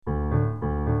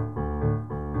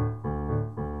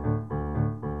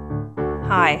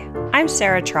Hi, I'm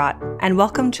Sarah Trott, and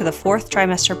welcome to the Fourth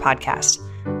Trimester Podcast.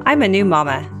 I'm a new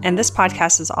mama, and this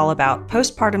podcast is all about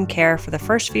postpartum care for the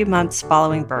first few months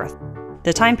following birth,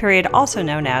 the time period also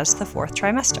known as the fourth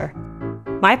trimester.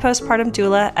 My postpartum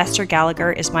doula, Esther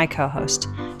Gallagher, is my co-host.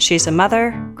 She's a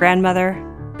mother, grandmother,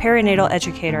 perinatal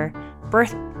educator,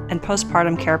 birth and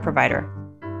postpartum care provider.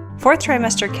 Fourth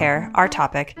trimester care, our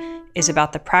topic, is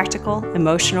about the practical,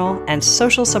 emotional, and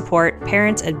social support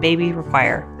parents and baby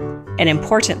require. And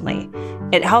importantly,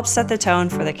 it helps set the tone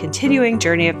for the continuing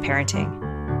journey of parenting.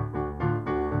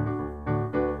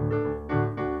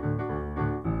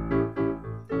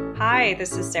 Hi,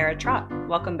 this is Sarah Trott.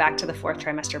 Welcome back to the Fourth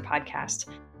Trimester Podcast.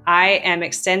 I am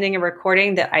extending a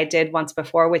recording that I did once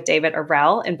before with David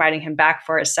Arrell, inviting him back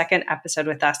for a second episode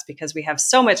with us because we have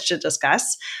so much to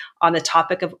discuss on the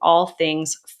topic of all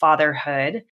things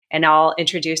fatherhood. And I'll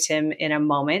introduce him in a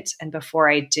moment. And before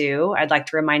I do, I'd like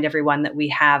to remind everyone that we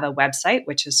have a website,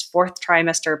 which is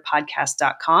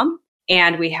fourthtrimesterpodcast.com.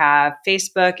 And we have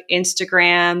Facebook,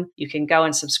 Instagram. You can go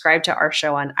and subscribe to our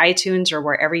show on iTunes or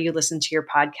wherever you listen to your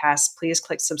podcasts. Please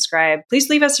click subscribe. Please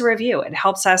leave us a review. It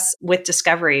helps us with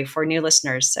discovery for new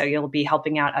listeners. So you'll be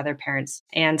helping out other parents.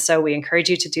 And so we encourage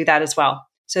you to do that as well.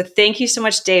 So thank you so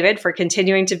much, David, for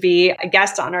continuing to be a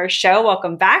guest on our show.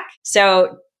 Welcome back.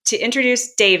 So to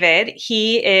introduce David,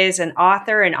 he is an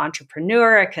author, an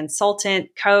entrepreneur, a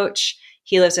consultant, coach.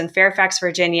 He lives in Fairfax,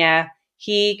 Virginia.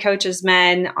 He coaches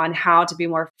men on how to be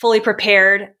more fully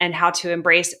prepared and how to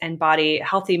embrace and embody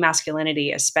healthy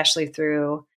masculinity, especially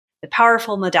through the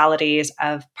powerful modalities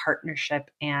of partnership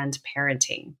and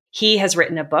parenting. He has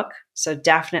written a book, so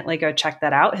definitely go check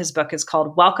that out. His book is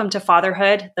called Welcome to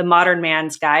Fatherhood, The Modern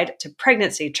Man's Guide to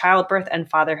Pregnancy, Childbirth, and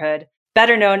Fatherhood,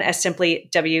 better known as simply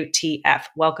WTF,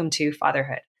 Welcome to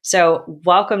Fatherhood. So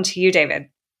welcome to you, David.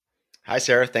 Hi,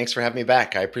 Sarah. Thanks for having me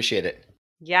back. I appreciate it.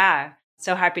 Yeah,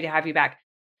 so happy to have you back.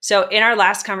 So in our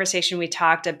last conversation, we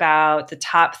talked about the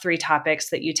top 3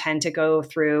 topics that you tend to go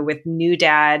through with new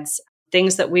dads,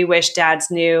 things that we wish dads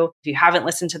knew. If you haven't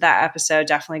listened to that episode,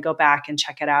 definitely go back and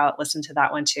check it out. Listen to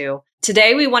that one too.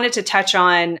 Today, we wanted to touch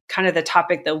on kind of the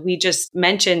topic that we just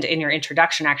mentioned in your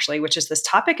introduction, actually, which is this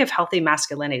topic of healthy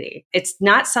masculinity. It's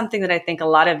not something that I think a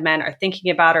lot of men are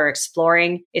thinking about or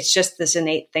exploring. It's just this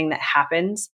innate thing that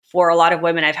happens. For a lot of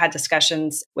women, I've had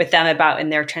discussions with them about in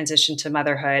their transition to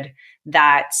motherhood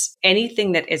that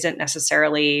anything that isn't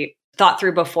necessarily thought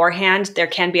through beforehand, there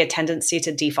can be a tendency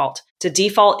to default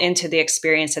into the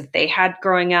experience that they had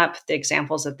growing up, the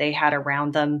examples that they had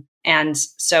around them. And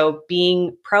so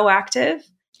being proactive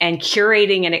and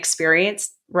curating an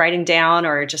experience, writing down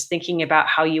or just thinking about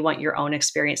how you want your own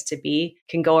experience to be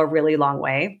can go a really long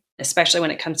way, especially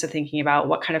when it comes to thinking about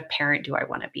what kind of parent do I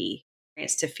want to be,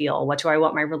 to feel, what do I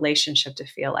want my relationship to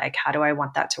feel like, how do I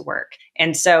want that to work?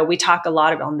 And so we talk a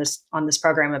lot on this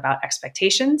program about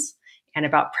expectations and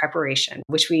about preparation,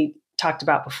 which we talked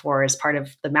about before as part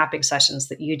of the mapping sessions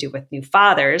that you do with new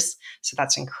fathers. So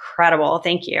that's incredible.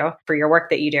 Thank you for your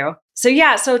work that you do. So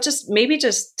yeah, so just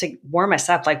to warm us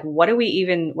up, like what are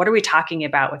we talking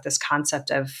about with this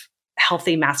concept of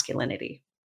healthy masculinity?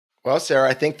 Well, Sarah,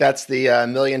 I think that's the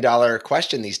 $1 million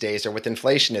question these days, or with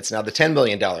inflation, it's now the $10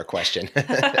 million question.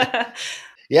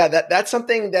 Yeah, that's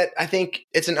something that I think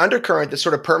it's an undercurrent that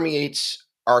sort of permeates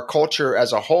our culture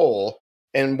as a whole.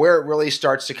 And where it really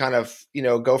starts to kind of,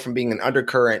 go from being an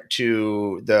undercurrent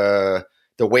to the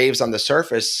waves on the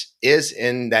surface is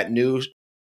in that new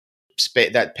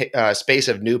space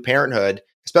of new parenthood,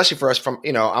 especially for us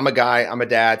I'm a guy, I'm a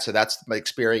dad. So that's my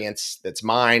experience. That's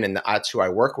mine. And that's who I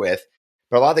work with.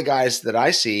 But a lot of the guys that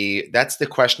I see, that's the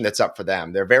question that's up for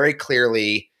them. They're very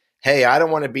clearly, hey, I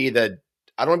don't want to be the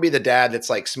dad that's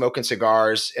like smoking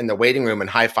cigars in the waiting room and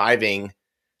high-fiving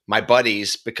my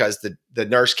buddies because the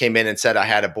nurse came in and said I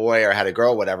had a boy or had a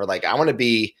girl, whatever. Like I want to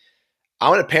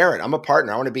parent. I'm a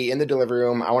partner. I want to be in the delivery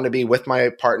room. I want to be with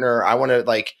my partner. I want to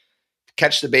like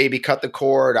catch the baby, cut the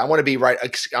cord. I want to be right.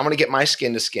 I want to get my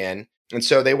skin to skin. And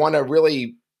so they want to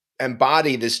really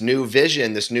embody this new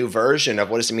vision, this new version of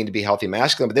what does it mean to be healthy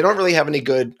masculine, but they don't really have any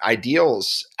good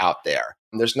ideals out there.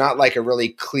 There's not like a really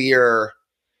clear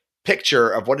picture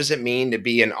of what does it mean to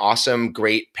be an awesome,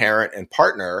 great parent and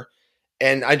partner.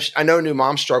 And I know new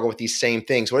moms struggle with these same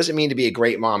things. What does it mean to be a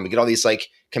great mom? We get all these like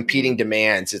competing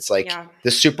demands. It's like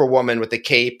the superwoman with the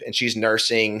cape and she's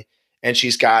nursing and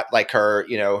she's got like her,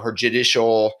 her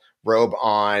judicial robe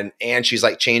on and she's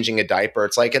like changing a diaper.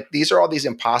 It's like these are all these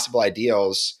impossible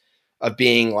ideals of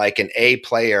being like an A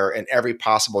player in every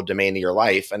possible domain of your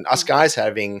life. And us guys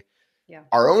having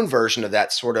our own version of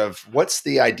that sort of what's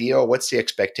the ideal, what's the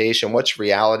expectation, what's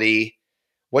reality,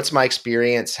 what's my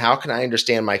experience, how can I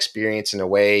understand my experience in a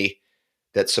way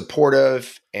that's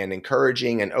supportive and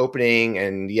encouraging and opening?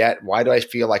 And yet, why do I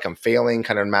feel like I'm failing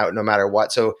kind of no matter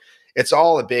what? So it's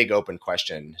all a big open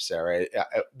question, Sarah.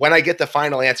 When I get the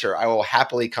final answer, I will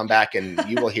happily come back and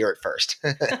you will hear it first.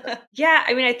 Yeah.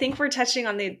 I mean, I think we're touching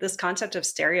on this concept of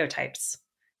stereotypes,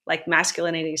 like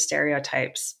masculinity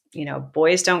stereotypes.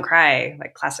 Boys don't cry,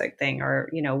 like classic thing, or,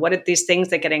 what are these things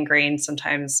that get ingrained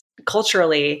sometimes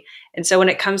culturally. And so when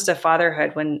it comes to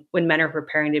fatherhood, when men are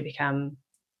preparing to become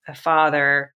a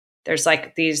father, there's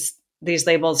like these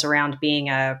labels around being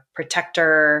a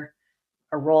protector,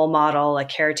 a role model, a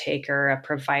caretaker, a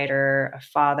provider, a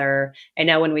father. I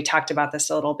know when we talked about this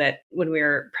a little bit when we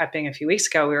were prepping a few weeks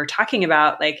ago, we were talking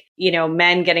about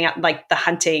men getting out, like the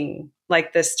hunting,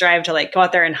 like this drive to like go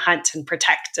out there and hunt and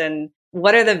protect. And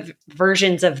what are the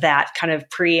versions of that kind of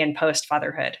pre and post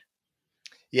fatherhood?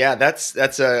 Yeah, that's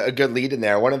a good lead in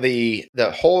there. One of the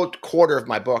whole quarter of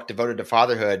my book devoted to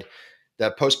fatherhood,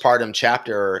 the postpartum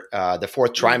chapter, the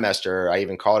fourth trimester, I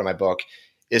even call it in my book,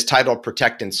 is titled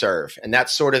Protect and Serve. And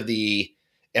that's sort of the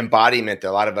embodiment that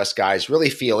a lot of us guys really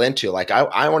feel into. Like,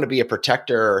 I want to be a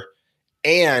protector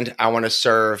and I want to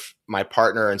serve my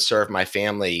partner and serve my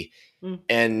family.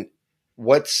 And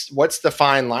what's the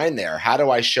fine line there? How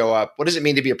do I show up? What does it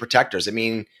mean to be a protector? Does it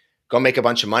mean go make a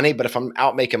bunch of money? But if I'm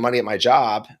out making money at my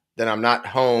job, then I'm not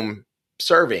home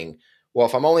serving. Well,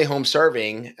 if I'm only home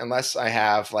serving, unless I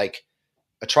have like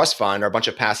a trust fund or a bunch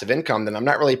of passive income, then I'm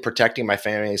not really protecting my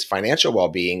family's financial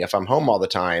well-being if I'm home all the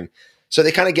time. So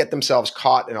they kind of get themselves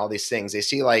caught in all these things. They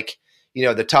see like,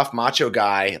 the tough macho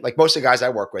guy, like most of the guys I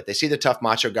work with, they see the tough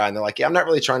macho guy and they're like, yeah, I'm not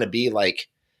really trying to be like,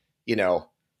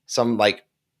 some like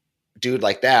dude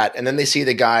like that. And then they see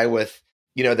the guy with,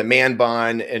 the man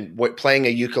bun and playing a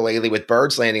ukulele with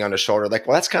birds landing on his shoulder. Like,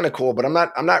 well, that's kind of cool, but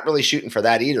I'm not really shooting for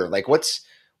that either. Like, what's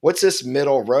this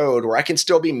middle road where I can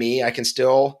still be me? I can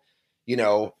still,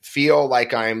 feel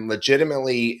like I'm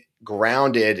legitimately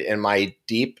grounded in my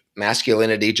deep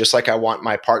masculinity, just like I want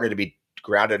my partner to be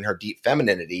grounded in her deep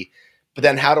femininity. But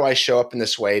then how do I show up in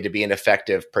this way to be an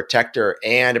effective protector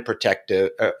and an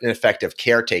effective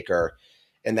caretaker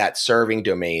in that serving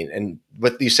domain? And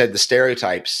what you said, the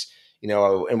stereotypes, in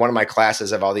one of my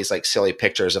classes I have all these like silly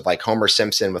pictures of like Homer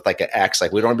Simpson with like an X,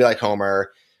 like we don't want to be like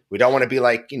Homer. We don't want to be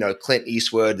like, Clint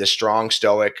Eastwood, the strong,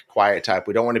 stoic, quiet type.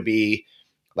 We don't want to be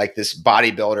like this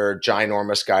bodybuilder,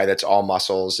 ginormous guy that's all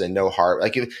muscles and no heart.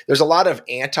 Like there's a lot of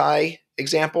anti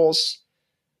examples,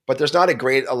 but there's not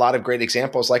a lot of great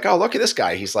examples. Like, oh, look at this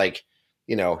guy. He's like,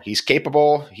 he's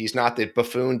capable. He's not the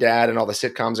buffoon dad in all the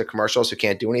sitcoms and commercials who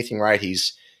can't do anything right.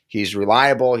 He's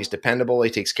reliable. He's dependable. He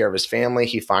takes care of his family.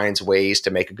 He finds ways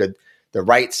to make the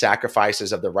right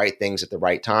sacrifices of the right things at the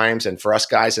right times. And for us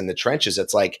guys in the trenches,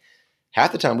 it's like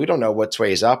half the time we don't know which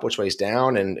way is up, which way is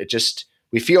down. And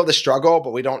we feel the struggle,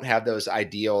 but we don't have those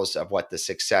ideals of what the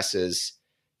successes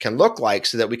can look like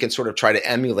so that we can sort of try to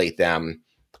emulate them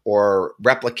or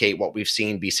replicate what we've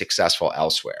seen be successful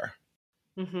elsewhere.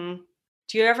 Mm-hmm.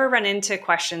 Do you ever run into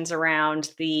questions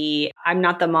around I'm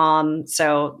not the mom,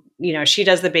 so, she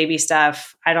does the baby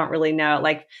stuff. I don't really know,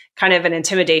 like kind of an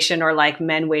intimidation or like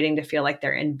men waiting to feel like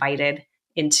they're invited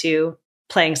into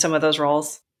playing some of those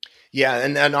roles? Yeah.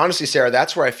 And honestly, Sarah,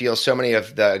 that's where I feel so many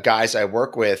of the guys I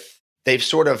work with, they've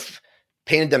sort of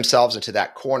painted themselves into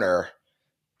that corner.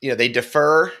 They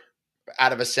defer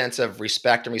out of a sense of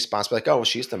respect and responsibility. Like, oh, well,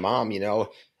 she's the mom,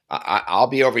 I'll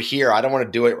be over here. I don't want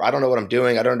to do it. I don't know what I'm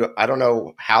doing. I don't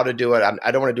know how to do it.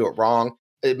 I don't want to do it wrong.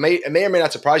 It may or may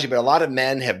not surprise you, but a lot of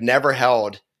men have never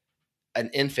held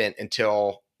an infant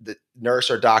until the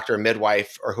nurse or doctor, or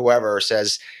midwife, or whoever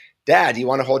says, Dad, you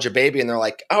want to hold your baby? And they're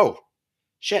like, oh,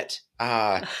 shit.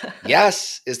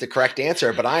 Yes is the correct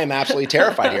answer, but I am absolutely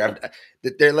terrified here.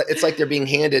 It's like they're being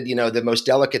handed, the most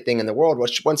delicate thing in the world,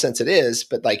 which one sense it is,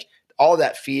 but like all of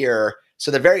that fear.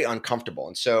 So they're very uncomfortable.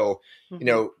 And so,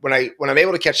 when I'm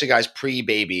able to catch the guys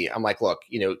pre-baby, I'm like, look,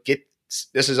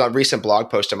 this is a recent blog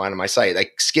post of mine on my site,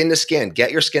 like skin to skin,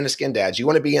 get your skin to skin dads. You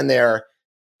want to be in there.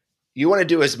 You want to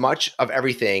do as much of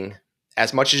everything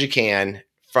as much as you can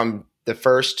from the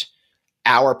first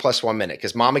hour plus 1 minute,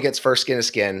 because mama gets first skin to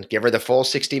skin, give her the full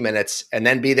 60 minutes and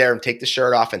then be there and take the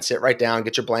shirt off and sit right down,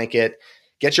 get your blanket,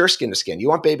 get your skin to skin. You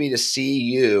want baby to see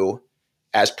you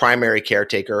as primary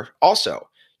caretaker. Also,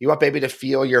 you want baby to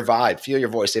feel your vibe, feel your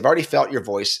voice. They've already felt your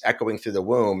voice echoing through the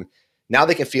womb. Now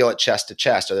they can feel it chest to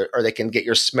chest, or they can get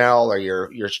your smell or your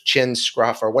chin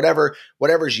scruff or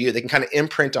whatever's you. They can kind of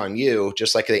imprint on you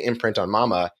just like they imprint on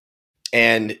mama.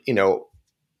 And,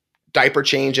 diaper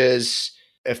changes,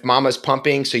 if mama's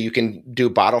pumping, so you can do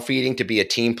bottle feeding to be a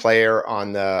team player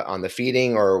on the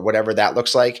feeding or whatever that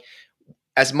looks like.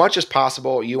 As much as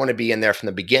possible, you want to be in there from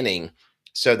the beginning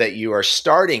so that you are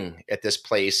starting at this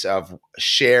place of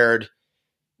shared,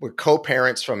 we're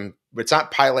co-parents from, it's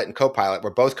not pilot and co-pilot,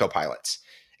 we're both co-pilots.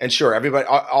 And sure, everybody,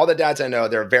 all the dads I know,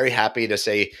 they're very happy to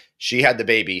say, she had the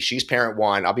baby, she's parent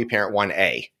one, I'll be parent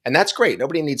 1A. And that's great.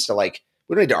 Nobody needs to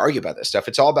we don't need to argue about this stuff.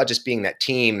 It's all about just being that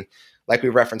team, like we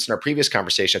referenced in our previous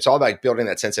conversation. It's all about building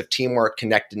that sense of teamwork,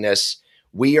 connectedness.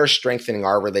 We are strengthening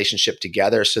our relationship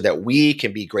together so that we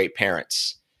can be great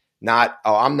parents. Not,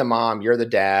 oh, I'm the mom, you're the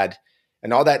dad.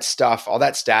 And all that stuff, all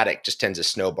that static just tends to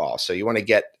snowball. So you want to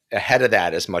get ahead of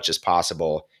that as much as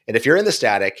possible. And if you're in the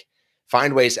static,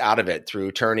 find ways out of it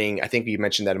through turning, I think you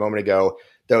mentioned that a moment ago,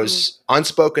 those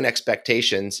unspoken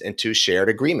expectations into shared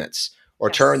agreements, or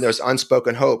turn those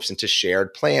unspoken hopes into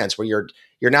shared plans where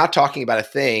you're now talking about a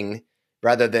thing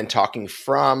rather than talking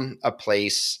from a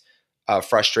place of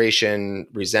frustration,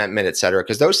 resentment, et cetera.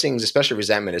 Because those things, especially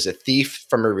resentment, is a thief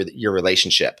from your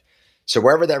relationship. So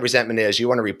wherever that resentment is, you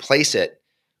want to replace it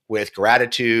with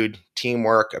gratitude,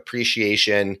 teamwork,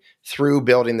 appreciation, through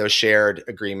building those shared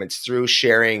agreements, through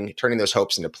sharing, turning those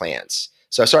hopes into plans.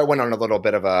 So sorry I went on a little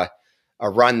bit of a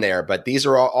run there, but these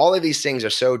are all of these things are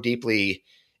so deeply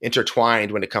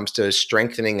intertwined when it comes to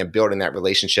strengthening and building that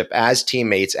relationship as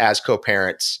teammates, as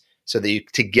co-parents, so that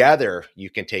together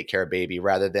you can take care of baby,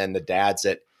 rather than the dads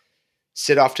that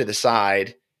sit off to the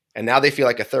side and now they feel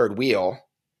like a third wheel.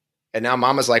 And now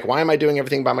mama's like, why am I doing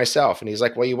everything by myself? And he's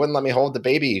like, well, you wouldn't let me hold the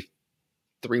baby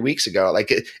 3 weeks ago.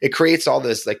 Like it creates all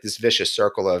this, like this vicious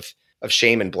circle of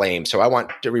shame and blame. So I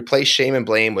want to replace shame and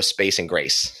blame with space and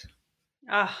grace.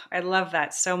 Oh, I love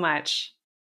that so much.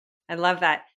 I love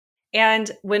that.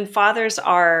 And when fathers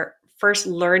are first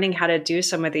learning how to do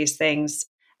some of these things,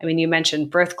 I mean, you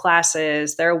mentioned birth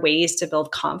classes, there are ways to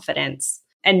build confidence,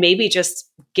 and maybe just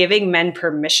giving men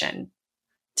permission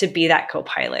to be that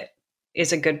co-pilot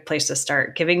is a good place to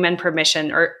start. Giving men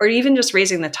permission, or even just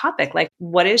raising the topic, like,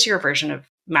 what is your version of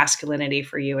masculinity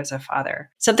for you as a father?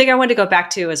 Something I want to go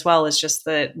back to as well is just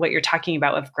what you're talking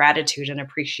about with gratitude and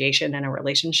appreciation in a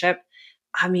relationship.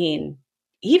 I mean,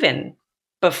 even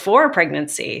before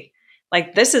pregnancy,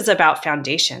 like, this is about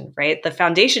foundation, right? The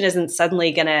foundation isn't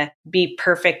suddenly going to be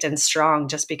perfect and strong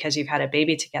just because you've had a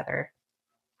baby together.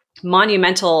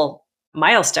 Monumental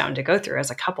milestone to go through as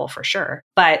a couple, for sure.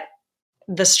 But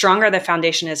the stronger the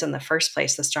foundation is in the first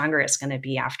place, the stronger it's going to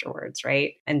be afterwards,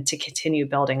 right? And to continue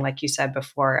building, like you said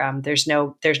before, there's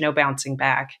no bouncing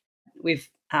back. We've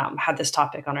had this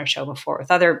topic on our show before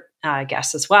with other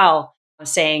guests as well,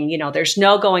 saying, there's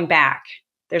no going back.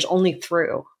 There's only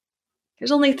through.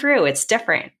 There's only through. It's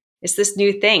different. It's this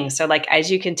new thing. So like,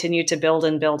 as you continue to build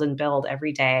and build and build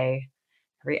every day,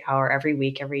 every hour, every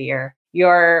week, every year,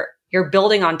 you're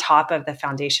building on top of the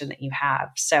foundation that you have.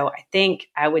 So I think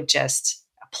I would just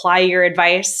apply your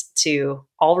advice to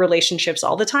all relationships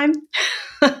all the time.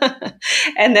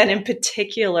 And then in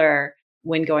particular,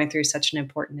 when going through such an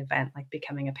important event like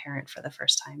becoming a parent for the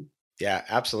first time. Yeah,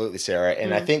 absolutely, Sarah.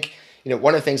 And I think,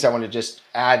 one of the things I want to just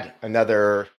add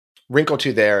another wrinkle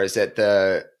to there is that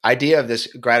the idea of this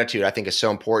gratitude, I think, is so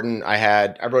important.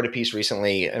 I wrote a piece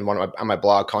recently on my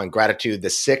blog calling gratitude the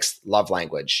sixth love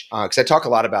language. Because I talk a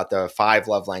lot about the 5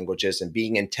 love languages and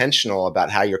being intentional about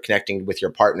how you're connecting with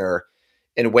your partner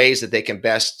in ways that they can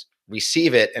best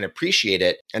receive it and appreciate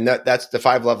it. And that's the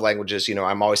 5 love languages.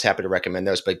 I'm always happy to recommend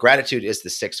those, but gratitude is the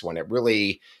 6th one. It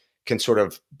really can sort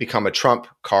of become a trump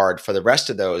card for the rest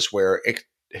of those, where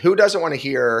who doesn't want to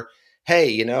hear, hey,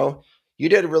 you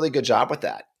did a really good job with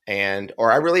that.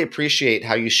 Or I really appreciate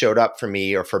how you showed up for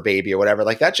me or for baby or whatever.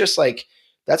 Like that's just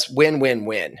that's win, win,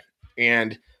 win.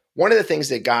 And one of the things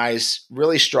that guys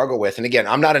really struggle with, and again,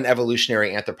 I'm not an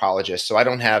evolutionary anthropologist, so I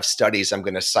don't have studies I'm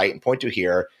going to cite and point to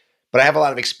here, but I have a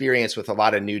lot of experience with a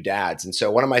lot of new dads. And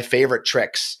so one of my favorite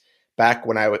tricks back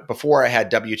before I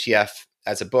had WTF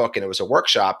as a book and it was a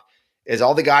workshop, is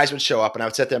all the guys would show up and I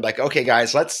would sit there and be like, okay,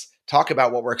 guys, let's talk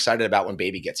about what we're excited about when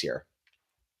baby gets here.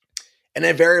 And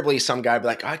invariably, some guy would be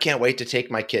like, oh, I can't wait to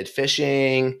take my kid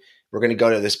fishing. We're going to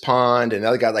go to this pond. And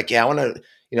another guy like, yeah, I want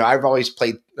to, I've always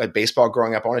played baseball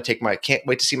growing up. Can't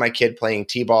wait to see my kid playing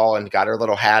t-ball and got her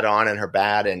little hat on and her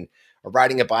bat and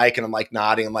riding a bike. And I'm like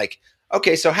nodding. I'm like,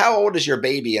 okay, so how old is your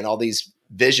baby and all these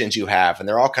visions you have? And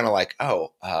they're all kind of like,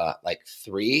 like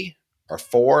 3 or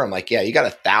 4. I'm like, yeah, you got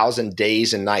 1,000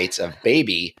 days and nights of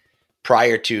baby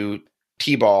prior to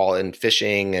t-ball and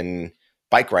fishing and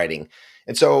bike riding.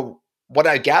 And so what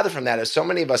I gather from that is so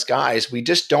many of us guys, we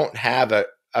just don't have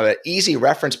an easy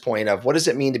reference point of what does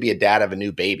it mean to be a dad of a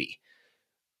new baby.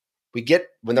 We get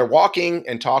when they're walking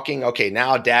and talking, okay,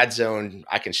 now dad zone,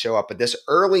 I can show up. But this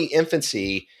early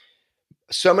infancy,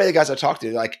 so many of the guys I talk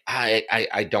to, like,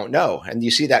 I don't know. And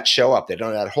you see that show up. They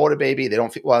don't know how to hold a baby. They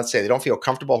don't feel, well, let's say they don't feel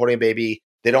comfortable holding a baby.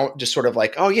 They don't just sort of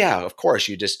like, oh yeah, of course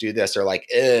you just do this. They're like,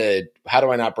 how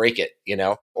do I not break it?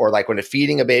 Or like when they're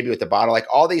feeding a baby with the bottle, like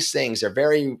all these things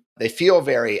they feel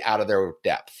very out of their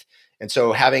depth. And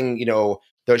so having,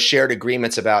 those shared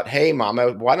agreements about, hey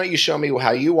mama, why don't you show me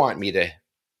how you want me to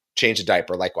change a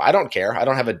diaper? Like, well, I don't care. I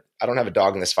don't have a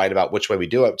dog in this fight about which way we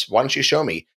do it. Why don't you show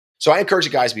me? So I encourage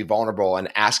you guys to be vulnerable and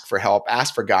ask for help,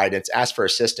 ask for guidance, ask for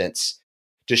assistance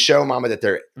to show mama that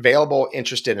they're available,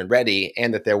 interested, and ready,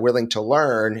 and that they're willing to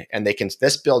learn. And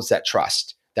this builds that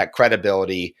trust, that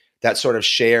credibility, that sort of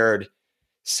shared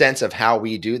sense of how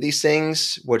we do these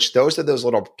things, which those are those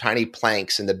little tiny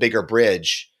planks in the bigger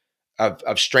bridge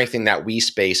of strengthening that we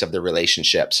space of the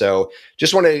relationship. So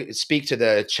just want to speak to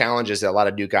the challenges that a lot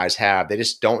of new guys have. They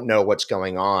just don't know what's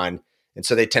going on. And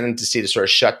so they tend to sort of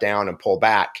shut down and pull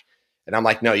back. And I'm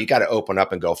like, no, you got to open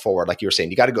up and go forward. Like you were saying,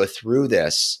 you got to go through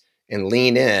this and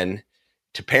lean in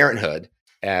to parenthood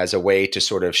as a way to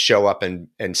sort of show up and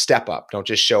step up. Don't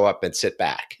just show up and sit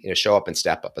back. Show up and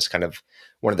step up is kind of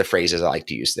one of the phrases I like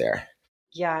to use there.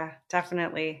 Yeah,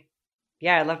 definitely.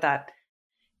 Yeah, I love that.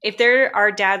 If there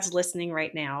are dads listening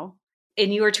right now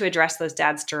and you were to address those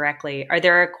dads directly, are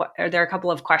there a couple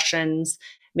of questions,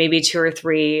 maybe 2 or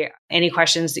 3, any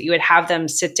questions that you would have them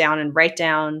sit down and write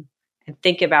down and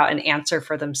think about and answer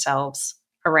for themselves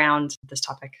around this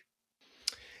topic?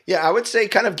 Yeah, I would say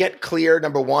kind of get clear.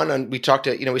 Number one, and we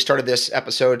started this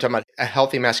episode talking about a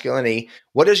healthy masculinity.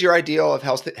 What is your ideal of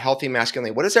healthy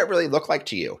masculinity? What does that really look like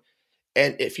to you?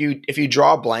 And if you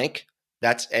draw a blank,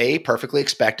 that's perfectly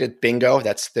expected. Bingo,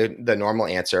 that's the normal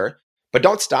answer. But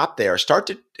don't stop there. Start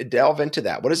to delve into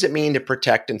that. What does it mean to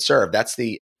protect and serve? That's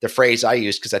the phrase I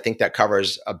use because I think that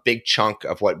covers a big chunk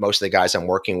of what most of the guys I'm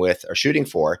working with are shooting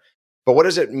for. But what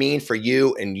does it mean for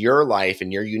you in your life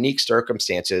and your unique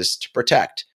circumstances to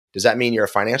protect? Does that mean you're a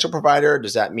financial provider?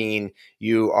 Does that mean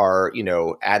you are,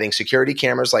 adding security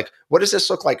cameras? Like, what does this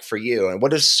look like for you? And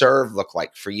what does serve look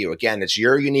like for you? Again, it's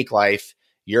your unique life,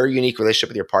 your unique relationship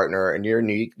with your partner, and your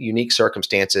unique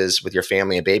circumstances with your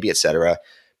family and baby, et cetera.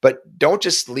 But don't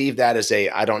just leave that as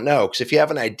I don't know. Because if you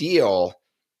have an ideal,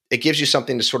 it gives you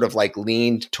something to sort of like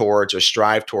lean towards or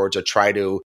strive towards or try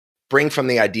to bring from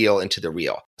the ideal into the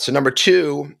real. So number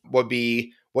 2 would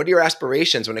be, what are your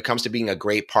aspirations when it comes to being a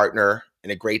great partner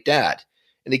and a great dad?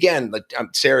 And again,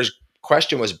 Sarah's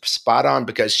question was spot on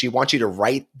because she wants you to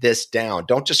write this down.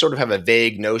 Don't just sort of have a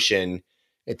vague notion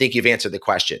and think you've answered the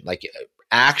question. Like,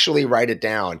 actually write it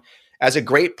down. As a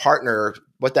great partner,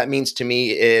 what that means to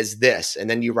me is this. And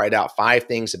then you write out 5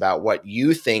 things about what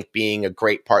you think being a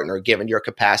great partner, given your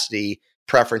capacity,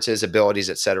 preferences, abilities,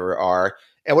 et cetera, are.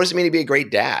 And what does it mean to be a great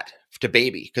dad to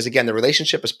baby? Because again, the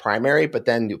relationship is primary, but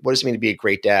then what does it mean to be a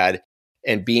great dad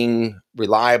and being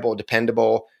reliable,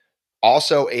 dependable,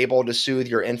 also able to soothe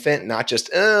your infant, not just,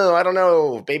 oh, I don't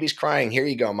know, baby's crying. Here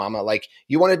you go, mama. Like,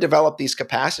 you want to develop these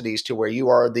capacities to where you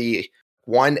are the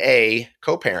 1A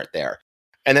co-parent there.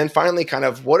 And then finally, kind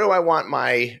of, what do I want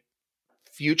my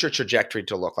future trajectory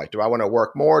to look like? Do I want to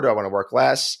work more? Do I want to work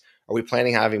less? Are we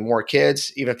planning on having more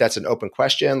kids? Even if that's an open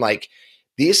question, like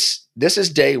this is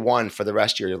day one for the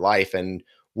rest of your life. And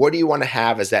what do you want to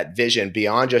have as that vision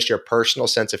beyond just your personal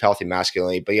sense of healthy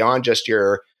masculinity, beyond just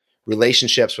your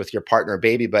relationships with your partner and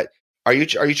baby, but are you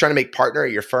trying to make partner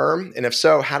at your firm? And if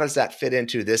so, how does that fit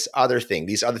into these other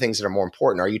things that are more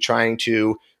important? Are you trying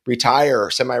to retire,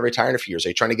 semi-retire in a few years? Are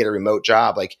you trying to get a remote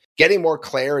job? Like, getting more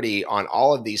clarity on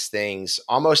all of these things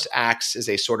almost acts as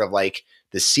a sort of like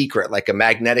the secret, like a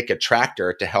magnetic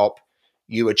attractor to help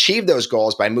you achieve those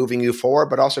goals by moving you forward,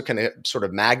 but also kind of sort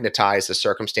of magnetize the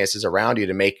circumstances around you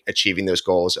to make achieving those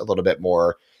goals a little bit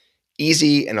more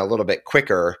easy and a little bit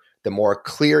quicker, the more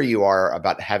clear you are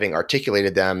about having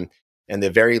articulated them in the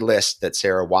very list that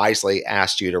Sarah wisely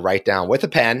asked you to write down with a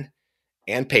pen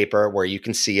and paper where you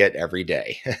can see it every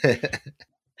day.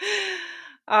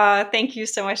 Thank you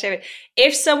so much, David.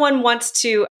 If someone wants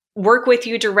to work with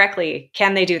you directly,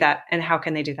 can they do that? And how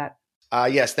can they do that?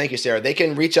 Yes, thank you, Sarah. They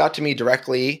can reach out to me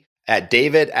directly at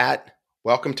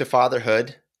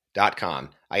david@welcometofatherhood.com.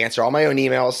 I answer all my own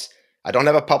emails. I don't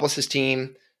have a publicist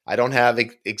team. I don't have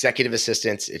executive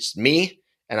assistants. It's me,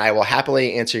 and I will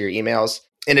happily answer your emails.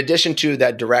 In addition to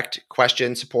that direct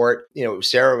question support,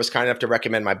 Sarah was kind enough to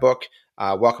recommend my book,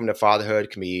 Welcome to Fatherhood.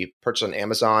 It can be purchased on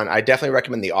Amazon. I definitely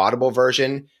recommend the Audible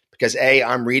version because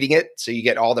I'm reading it, so you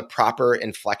get all the proper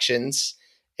inflections.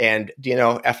 And,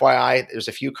 FYI, there's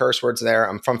a few curse words there.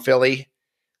 I'm from Philly.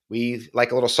 We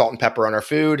like a little salt and pepper on our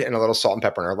food and a little salt and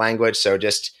pepper in our language. So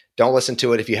just don't listen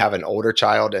to it if you have an older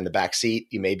child in the back seat.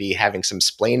 You may be having some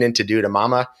splaining to do to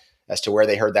mama. as to where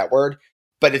they heard that word.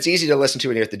 But it's easy to listen to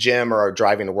when you're at the gym or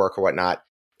driving to work or whatnot.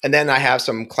 And then I have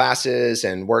some classes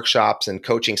and workshops and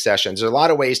coaching sessions. There are a lot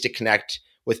of ways to connect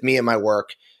with me and my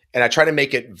work. And I try to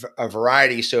make it a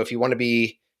variety. So if you want to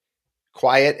be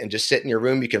quiet and just sit in your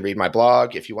room, you can read my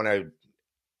blog. If you want to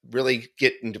really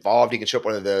get involved, you can show up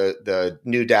one of the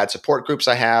new dad support groups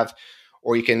I have,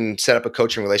 or you can set up a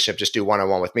coaching relationship, just do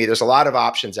one-on-one with me. There's a lot of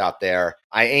options out there.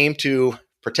 I aim to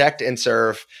protect and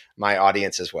serve my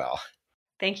audience as well.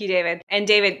 Thank you, David. And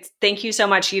David, thank you so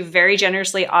much. You've very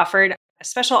generously offered a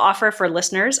special offer for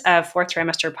listeners of Fourth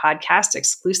Trimester Podcast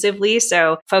exclusively.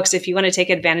 So folks, if you want to take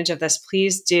advantage of this,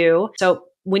 please do. So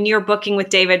when you're booking with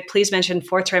David, please mention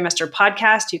Fourth Trimester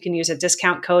Podcast. You can use a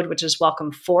discount code, which is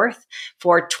welcome fourth,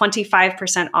 for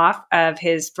 25% off of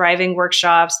his thriving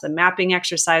workshops, the mapping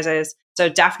exercises. So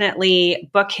definitely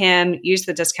book him, use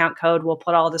the discount code. We'll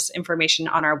put all this information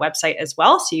on our website as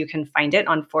well, so you can find it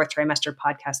on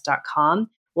fourthtrimesterpodcast.com.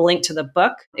 We'll link to the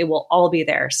book. It will all be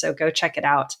there. So go check it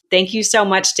out. Thank you so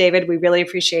much, David. We really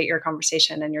appreciate your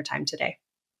conversation and your time today.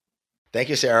 Thank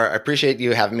you, Sarah. I appreciate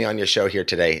you having me on your show here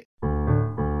today.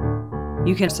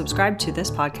 You can subscribe to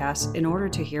this podcast in order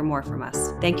to hear more from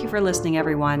us. Thank you for listening,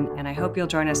 everyone, and I hope you'll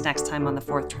join us next time on the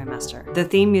Fourth Trimester. The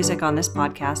theme music on this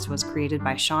podcast was created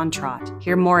by Sean Trott.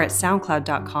 Hear more at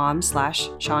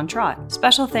soundcloud.com/Sean Trott.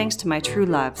 Special thanks to my true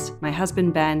loves, my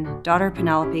husband Ben, daughter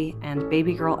Penelope, and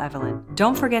baby girl Evelyn.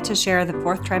 Don't forget to share the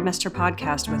Fourth Trimester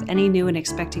podcast with any new and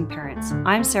expecting parents.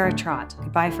 I'm Sarah Trott.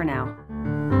 Goodbye for now.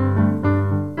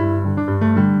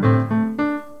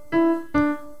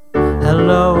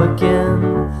 Hello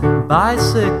again,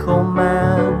 bicycle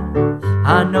man.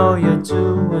 I know you're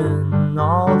doing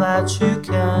all that you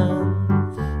can.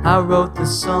 I wrote the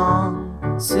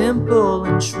song, simple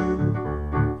and true.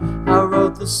 I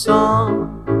wrote the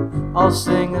song, I'll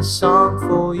sing a song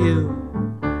for you.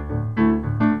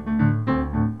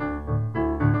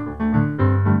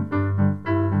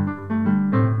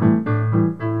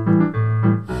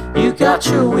 You got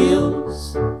your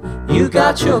wheels, you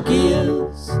got your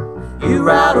gears. You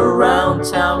ride around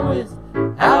town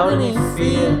without any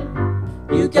fear.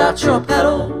 You got your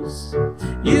pedals,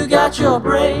 you got your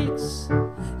brakes.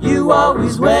 You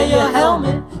always wear your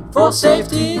helmet for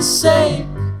safety's sake.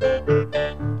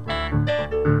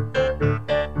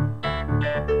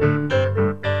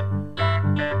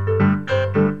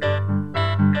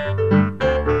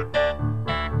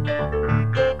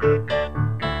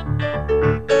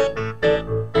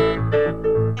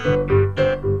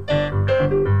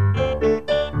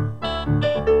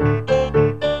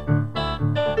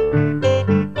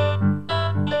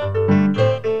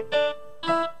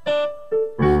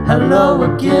 Hello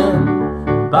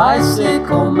again,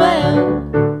 bicycle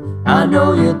man. I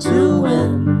know you're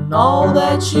doing all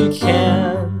that you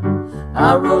can.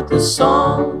 I wrote the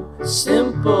song,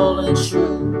 simple and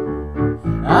true.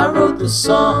 I wrote the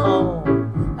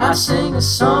song, I sing a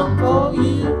song for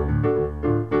you.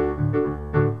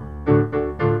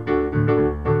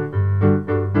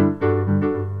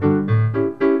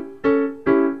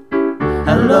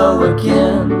 Hello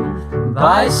again,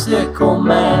 bicycle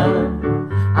man.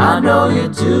 I know you're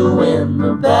doing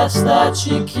the best that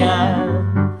you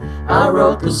can. I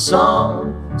wrote the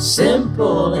song,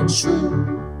 simple and true.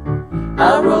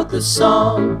 I wrote the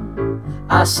song,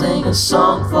 I sing a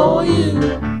song for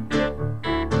you.